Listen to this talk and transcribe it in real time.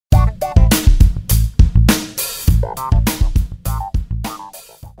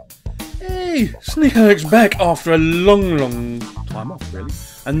Hey, Sneekylinux back after a long time off, really.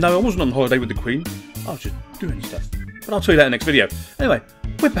 And no, I wasn't on holiday with the Queen. I was just doing stuff. But I'll tell you that in the next video. Anyway,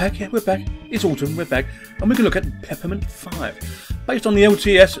 we're back, yeah, we're back. It's autumn, we're back. And we can look at Peppermint 5. Based on the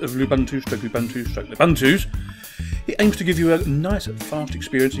LTS of Lubuntu/Ubuntu's, it aims to give you a nice, fast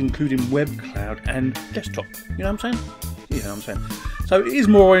experience, including web, cloud, and desktop. You know what I'm saying? You know what I'm saying. So it is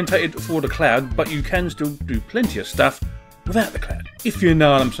more orientated for the cloud, but you can still do plenty of stuff without the cloud, if you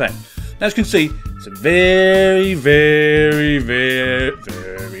know what I'm saying. Now, as you can see, it's a very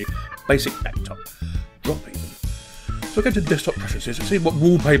basic laptop. Drop even. So I go to desktop preferences and see what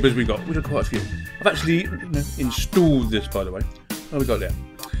wallpapers we got. We've got quite a few. I've actually installed this, by the way. What have we got there?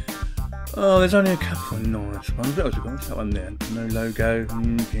 Oh, there's only a couple of nice ones. What else have we got? What's that one there? No logo.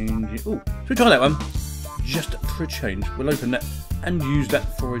 Oh, so we try that one. Just for a change. We'll open that and use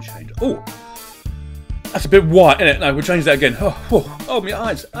that for a change. Oh, that's a bit white, isn't it? No, we'll change that again. Oh, my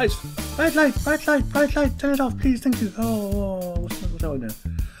eyes. Bright light. Turn it off, please. Thank you. Oh, what's that one there?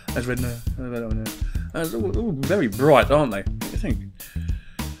 That's red now. That one there. That's all very bright, aren't they? What do you think?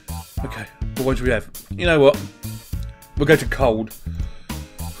 Okay, what do we have? You know what? We'll go to cold.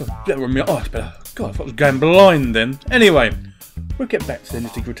 Oh, it's better. God, I thought I was going blind then. Anyway, we'll get back to the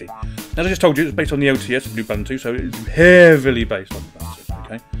nitty gritty. As I just told you, it's based on the LTS of Ubuntu, so it's heavily based on Ubuntu,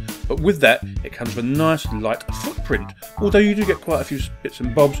 okay? But with that, it comes with a nice light footprint, although you do get quite a few bits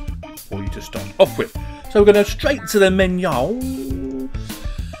and bobs for you to start off with. So we're going to go straight to the menu.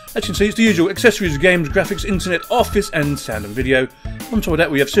 As you can see, it's the usual accessories, games, graphics, internet, office, and sound and video. On top of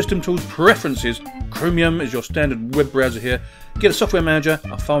that, we have system tools, preferences. Chromium is your standard web browser here. Get a software manager,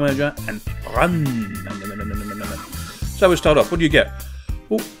 a file manager, and run. So we'll start off. What do you get?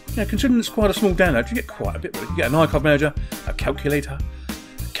 Well, considering it's quite a small download, you get quite a bit. You get an archive manager, a calculator,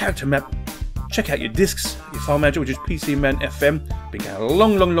 a character map. Check out your discs, your file manager, which is PCman FM. Been going a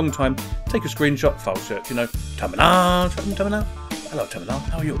long time. Take a screenshot, file search. Terminal. Hello, Terminal.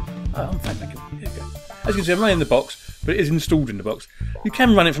 How are you? Oh, I'm fine, thank you. Here we go. As you can see, I'm running in the box, but it is installed in the box. You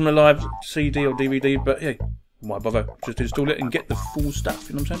can run it from a live CD or DVD, but hey, why bother? Just install it and get the full stuff.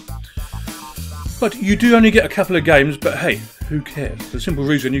 You know what I'm saying? But you do only get a couple of games, but hey, who cares? For the simple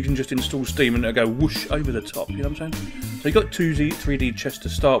reason you can just install Steam and it'll go whoosh over the top. You know what I'm saying? So you've got 2D, 3D chess to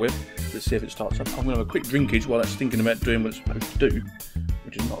start with. Let's see if it starts up. I'm going to have a quick drinkage while that's thinking about doing what it's supposed to do,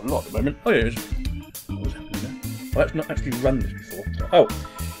 which is not a lot at the moment. Oh, yeah, it is. What's happening there? Well, I've not actually run this before. Oh,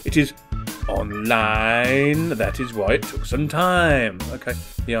 it is online. That is why it took some time. Okay.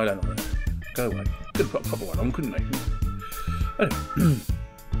 Yeah, I don't know. Go away. Could have put a proper one on, couldn't they? Anyway.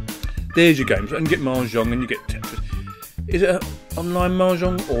 There's your games. And you get Mahjong and you get Tetris. Is it an online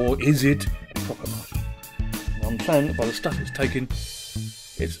Mahjong or is it a proper Mahjong? Well, I'm saying by the stuff it's taking,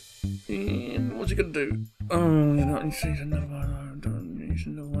 it's... what's it going to do? Oh, you're not in season number one.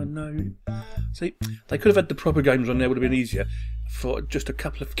 See, they could have had the proper games on there, would have been easier for just a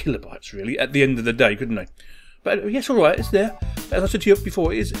couple of kilobytes, really, at the end of the day, couldn't they? But yes, alright, it's there. As I said to you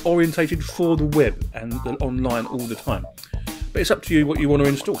before, it is orientated for the web and the online all the time. But it's up to you what you want to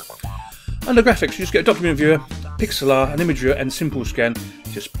install. Under graphics, you just get a document viewer, pixelar, an image viewer, and simple scan.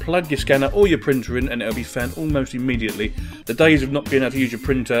 Just plug your scanner or your printer in and it'll be found almost immediately. The days of not being able to use your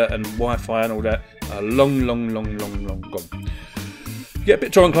printer and Wi-Fi and all that are long gone. You get a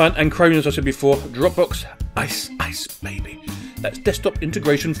BitTorrent client and Chrome, as I said before, Dropbox, ice baby. That's desktop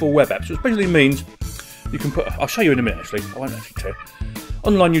integration for web apps, which basically means you can put, I'll show you in a minute actually, I won't actually tell you.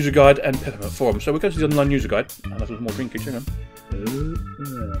 Online user guide and Peppermint forum. So we'll go to the online user guide. And that's more drinkage, hang on.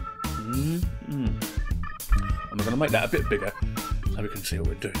 I'm going to make that a bit bigger so we can see what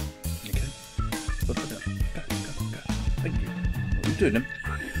we're doing. Okay. Go. Thank you. What are we doing then?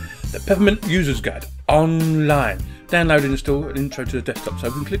 The Peppermint Users Guide online. Download and install an intro to the desktop. So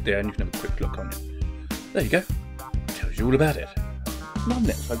we can click there and you can have a quick look on it. There you go. Tells you all about it. Not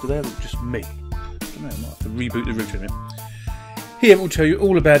next over there, it's just me. I don't know, I might have to reboot the router in it. Here it will tell you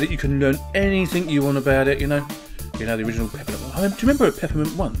all about it. You can learn anything you want about it, you know. You know, the original Peppermint 1. Do you remember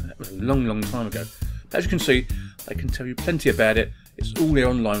Peppermint 1? That was a long time ago. As you can see, they can tell you plenty about it. It's all there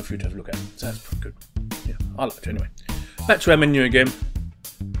online for you to have a look at. So that's pretty good. Yeah, I like it anyway. Back to our menu again.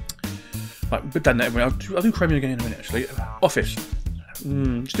 Right, we've done that. I'll do Chromium again in a minute actually. Office.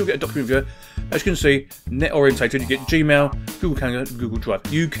 Still get a document viewer. As you can see, net orientated. You get Gmail, Google Calendar, Google Drive.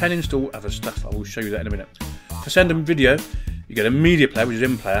 You can install other stuff. I will show you that in a minute. For sound and video, you get a media player, which is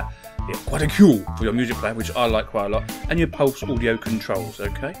M-Player. You get quite a cool for your music player, which I like quite a lot. And your Pulse audio controls,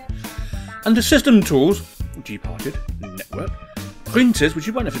 okay? Under system tools, G-Parted, network, printers, which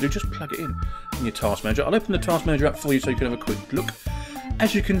you won't have to do, just plug it in. And your task manager. I'll open the task manager up for you so you can have a quick look.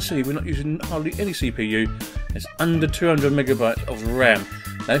 As you can see, we're not using hardly any CPU. It's under 200 megabytes of RAM.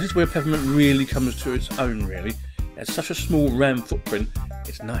 Now this is where Peppermint really comes to its own, really. It has such a small RAM footprint.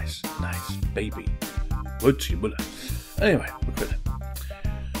 It's nice, baby. Woodsie Muller. Anyway, we'll quit that.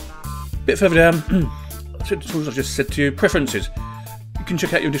 Bit further down, the tools I just said to you, preferences. You can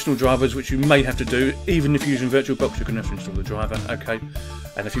check out your additional drivers, which you may have to do. Even if you're using VirtualBox, you're going to have to install the driver, okay?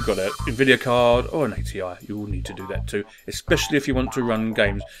 And if you've got an NVIDIA card or an ATI, you will need to do that too, especially if you want to run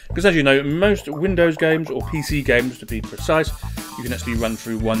games. Because as you know, most Windows games, or PC games to be precise, you can actually run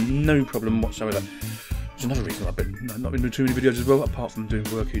through one no problem whatsoever. There's another reason I've not been doing too many videos as well, apart from doing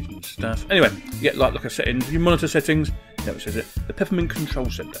workage and stuff. Anyway, yeah, like I settings, your monitor settings, there it says it, the Peppermint Control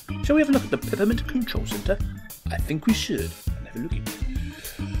Center. Shall we have a look at the Peppermint Control Center? I think we should. I'll have a look at it.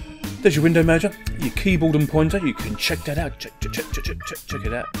 There's your window manager, your keyboard and pointer, you can check that out, check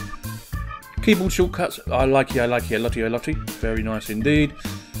it out. Keyboard shortcuts, I like it, a lotty, very nice indeed.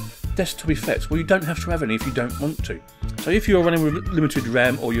 Desktop effects, well you don't have to have any if you don't want to. So if you're running with limited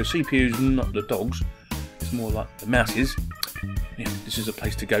RAM or your CPU's not the dogs, it's more like the mouses, yeah, this is a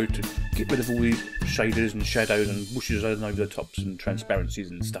place to go to get rid of all these shaders and shadows and whooshes over the tops and transparencies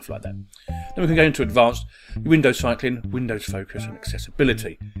and stuff like that. Then we can go into advanced, Windows cycling, Windows focus and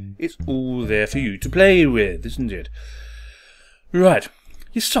accessibility. It's all there for you to play with, isn't it? Right,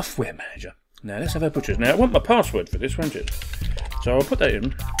 your software manager. Now let's have our butchers. Now I want my password for this, won't it? So I'll put that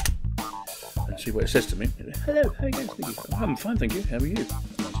in and see what it says to me. Hello, how are you going, Sneaky? Oh, I'm fine, thank you. How are you?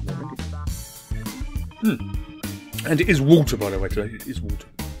 And it is water, by the way, today. It is water.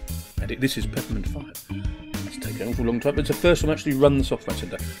 And this is Peppermint 5. It's taken an awful long time, but it's the first time I actually run the software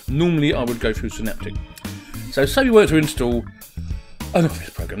center. Normally I would go through Synaptic. So say you were to install an Office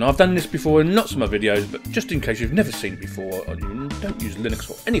program. Now I've done this before in lots of my videos, but just in case you've never seen it before or you don't use Linux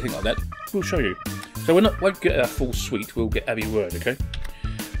or anything like that, we'll show you. So we won't get our full suite, we'll get Abbey Word, okay?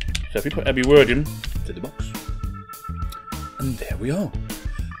 So if we put Abbey Word in to the box, and there we are.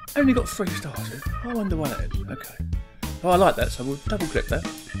 Only got 3 stars here. I wonder why that is. Okay. Oh, I like that, so we'll double click that.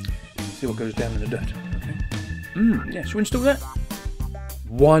 See what goes down in the dirt. Okay. Yeah, shall we install that?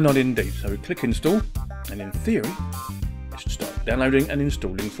 Why not indeed? So we click install, and in theory, it should start downloading and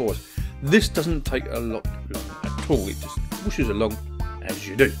installing for us. This doesn't take a lot long at all. It just whooshes along as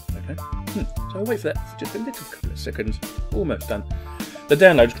you do. Okay. So I'll wait for that for just a little couple of seconds. Almost done. The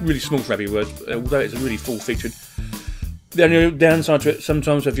download's really small for Abbey Word, although it's really full-featured. The only downside to it,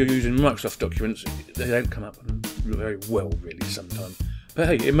 sometimes if you're using Microsoft documents, they don't come up very well, really, sometimes. But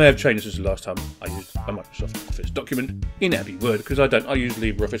hey, it may have changed since the last time I used a Microsoft Office document in Abbey Word, because I use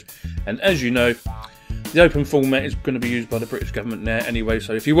LibreOffice. And as you know, the open format is going to be used by the British government now anyway,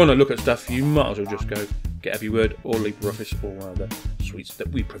 so if you want to look at stuff, you might as well just go get Abbey Word or LibreOffice or one of the suites that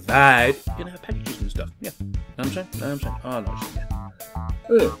we provide in our packages and stuff. Yeah, know what I'm saying? I know what I'm saying.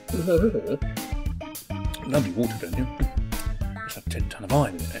 Lovely water down here. It's like 10 ton of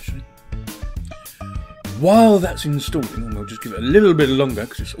iron in it, actually. While that's installing, we'll just give it a little bit longer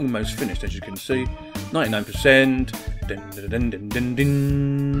because it's almost finished, as you can see. 99%.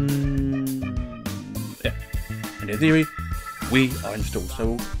 Yeah. And in theory, we are installed. So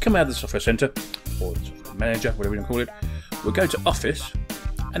we'll come out of the software center, or the software manager, whatever you want to call it. We'll go to Office,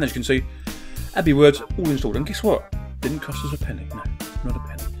 and as you can see, Abbey Word's all installed. And guess what? Didn't cost us a penny. No, not a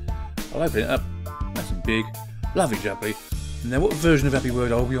penny. I'll open it up. Nice and big. Lovely jubbly. Now, what version of Abbey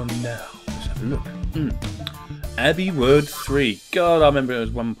Word are we on now? Let's have a look. Abbey Word 3. God, I remember it was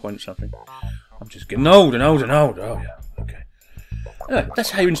 1 point something. I'm just getting old and old and old. Oh, yeah. Okay. Anyway,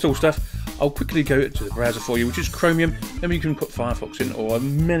 that's how you install stuff. I'll quickly go to the browser for you, which is Chromium. Then you can put Firefox in, or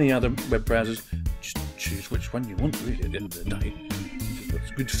many other web browsers. Just choose which one you want, really, at the end of the day. This is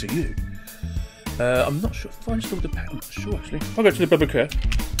what's good for you. I'm not sure if I installed the pack. I'm not sure, actually. I'll go to the Peppermint.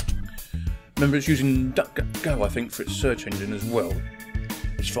 Remember, it's using DuckDuckGo, I think, for its search engine as well.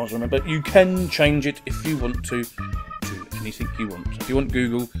 As far as I remember, you can change it if you want to anything you want. So if you want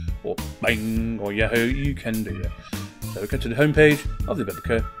Google or Bing or Yahoo, you can do that. So we go to the home page of the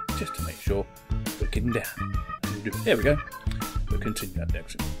Peppermint just to make sure we're getting down. There we go. We'll continue that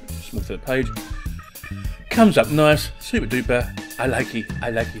next. Small third page. Comes up nice, super duper. I like it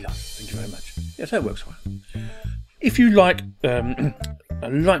a lot. Thank you very much. Yes, that works fine. If you like a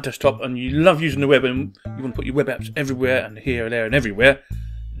light desktop and you love using the web and you want to put your web apps everywhere and here, there and everywhere,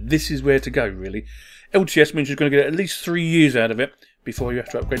 this is where to go, really. LTS means you're going to get at least 3 years out of it before you have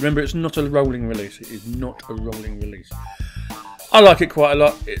to upgrade. Remember, it's not a rolling release. It is not a rolling release. I like it quite a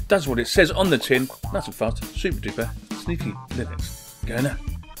lot. It does what it says on the tin. Nice and fast. Super duper. Sneekylinux. Go now.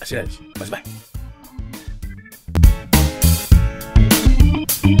 That's it. Bye.